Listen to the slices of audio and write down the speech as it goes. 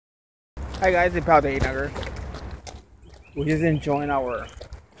Hi guys, it's Pt.1 Eggnogger. We're just enjoying our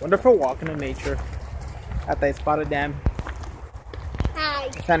wonderful walk in the nature at the Espada Dam. Hi.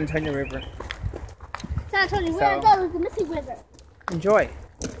 San Antonio River. San Antonio, where are those? The missing river. Enjoy.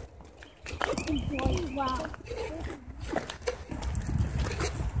 Enjoy. Wow.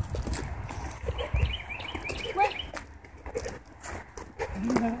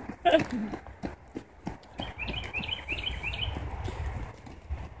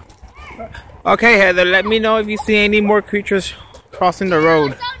 Okay, Heather, let me know if you see any more creatures crossing the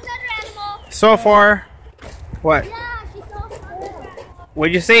road. I saw another animal. So far, what? Yeah, she saw another animal.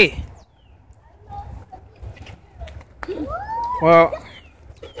 What'd you see? Well,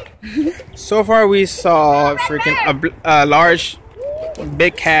 so far we saw freaking a large,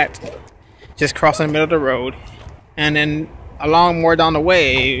 big cat just crossing the middle of the road, and then along more down the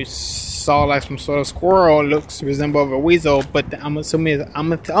way, we saw like some sort of squirrel. Looks resemble a weasel, but I'm assuming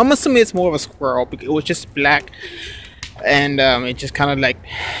it's more of a squirrel because it was just black, and it just kind of like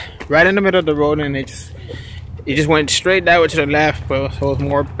right in the middle of the road, and it just went straight that way to the left, but so it was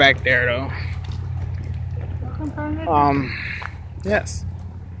more back there though. Yes.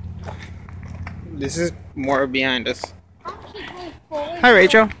 This is more behind us. Hi,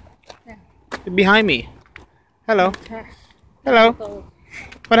 Rachel. You're behind me. Hello. Hello.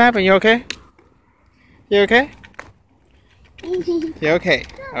 What happened? You okay? You okay? You okay?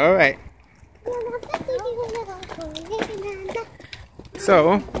 All right.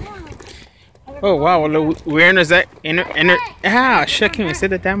 So. Oh wow! We're in the ah, shit! I can't even say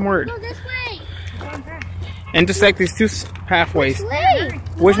the damn word. Go this way. Intersect these two pathways.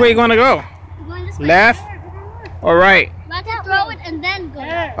 Which way are you gonna go? Going this way. Left or right? About to throw it and then go.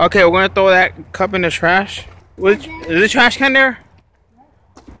 Okay, we're gonna throw that cup in the trash. Is the trash can there?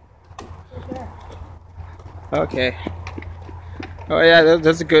 Okay. Oh yeah,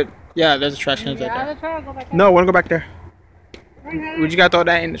 that's a good. Yeah, there's a trash can right there. No, I wanna go back there. We just gotta throw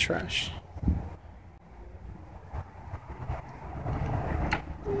that in the trash.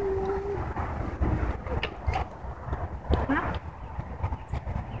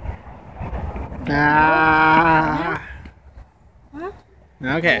 Ah.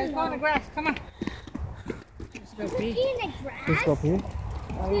 Okay. Let's go in the grass. Come on. Let's go pee. Let's go pee.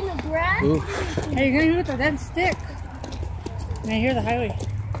 In the grass? Ooh. Hey, you're gonna do it with a dead stick. Now here's the highway.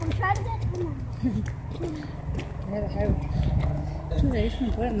 I'm trying to get. Come on. Here's the highway. There's some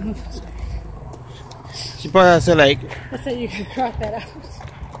button. She probably has to like. Let's say you can cross that out.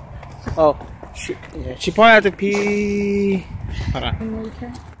 Oh, she probably had to pee. Hold on.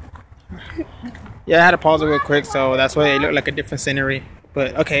 Yeah, I had to pause it real quick, so that's why it looked like a different scenery.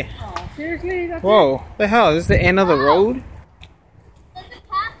 But okay. Oh, seriously? That's Whoa, what the hell? Is this the end of the road? There's a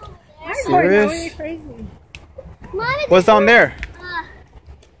path over there. Serious? You're crazy. What's down there?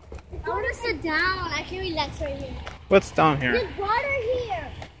 I want to sit down. I can relax right here. What's down here? There's water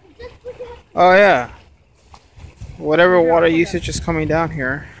here. Oh yeah. Whatever water usage is coming down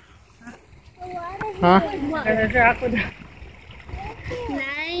here. Huh? There's your aqueduct.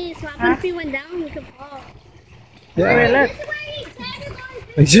 Nice. What happens if you went down? We could fall. Yeah. This way.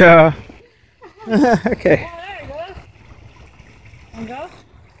 Yeah. Okay. Oh, there it goes. And go?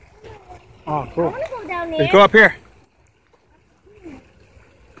 Oh, I cool. want to go down there. Let's go up here.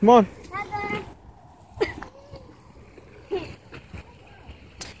 Come on.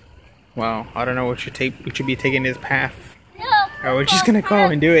 Wow, I don't know what should be taking this path. Or we're just gonna go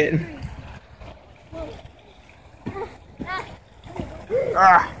and do it.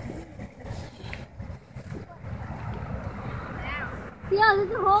 Ah. Yeah,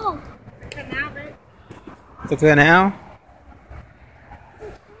 there's a hole. It's a canal?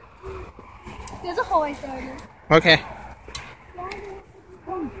 There's a hole right there. Okay.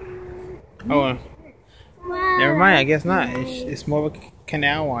 Oh, Wow. never mind. I guess not. It's more of a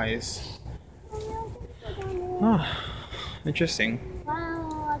canal-wise. Oh, interesting.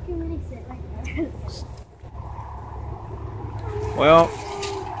 Wow, I can really sit right there. Well,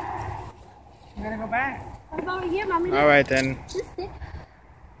 You gotta go back. What about over here, Mommy? all right then. This stick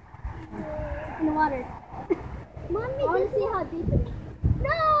in the water. Mommy, I want to see how deep it is.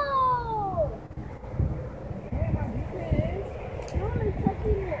 No! No, I'm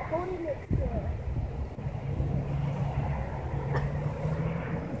touching it, holding it still.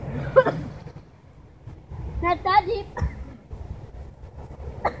 Not that deep.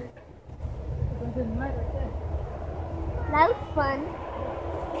 That was fun.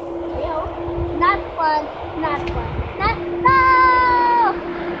 Ew. Not fun. Not fun. Not. No!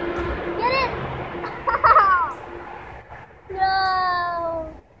 Get it! No!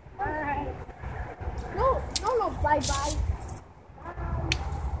 No, no, no, bye bye.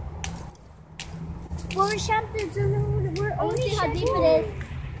 Well, we're champions, so we're only see how deep it is.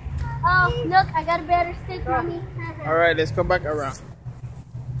 Oh, look, I got a better stick, mommy. Alright, let's go back around.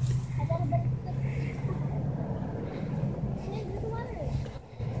 I got a better stick. Hey, there's water.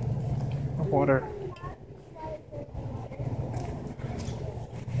 Water.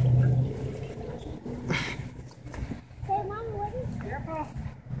 Hey, mommy, what is this? Careful.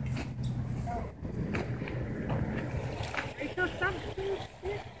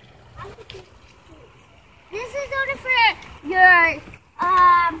 This is only for your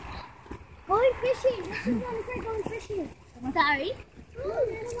going fishing. This is only for going fishing. Sorry. I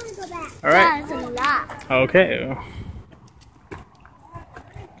don't want to go back. Alright. That's a lot. Okay.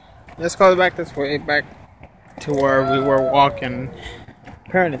 Let's go back this way, back to where we were walking.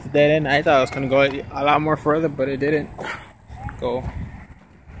 Apparently it's dead end. I thought it was going to go a lot more further, but it didn't go.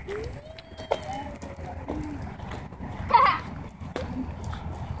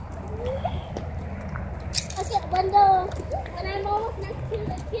 Okay, when I'm almost next to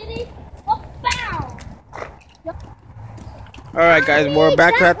the kitty, oh, bow! Alright guys, we're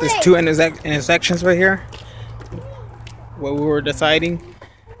back at this two intersections right here. What we were deciding.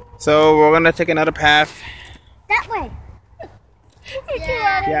 So we're going to take another path. That way.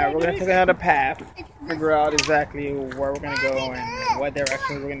 Yeah, we're going to take another path. Figure out exactly where we're going to go and what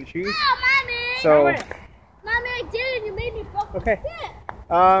direction we're going to choose. Oh, mommy! So, Mommy, I did it. You made me broke. okay.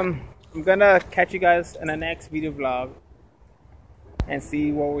 I'm gonna catch you guys in the next video vlog and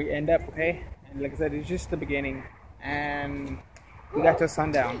see where we end up, okay? And like I said, it's just the beginning and we got till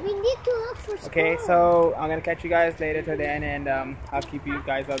sundown. We need to look for Okay, so I'm gonna catch you guys later to the end and I'll keep you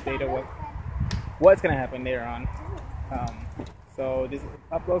guys updated with what's gonna happen later on. So this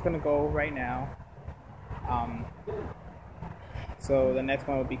upload's gonna go right now. So the next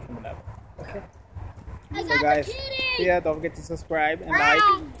one will be coming up. Okay. So guys, yeah, don't forget to subscribe and like.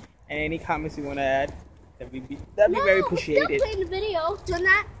 And any comments you want to add, that'd be very appreciated. Still playing the video. Do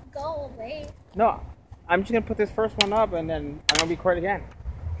not go away. No, I'm just gonna put this first one up and then I'm gonna record again.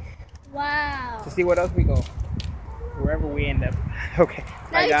 Wow. To see what else we go, wherever we end up. Okay,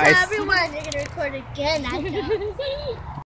 bye Now guys. tell everyone you're gonna record again.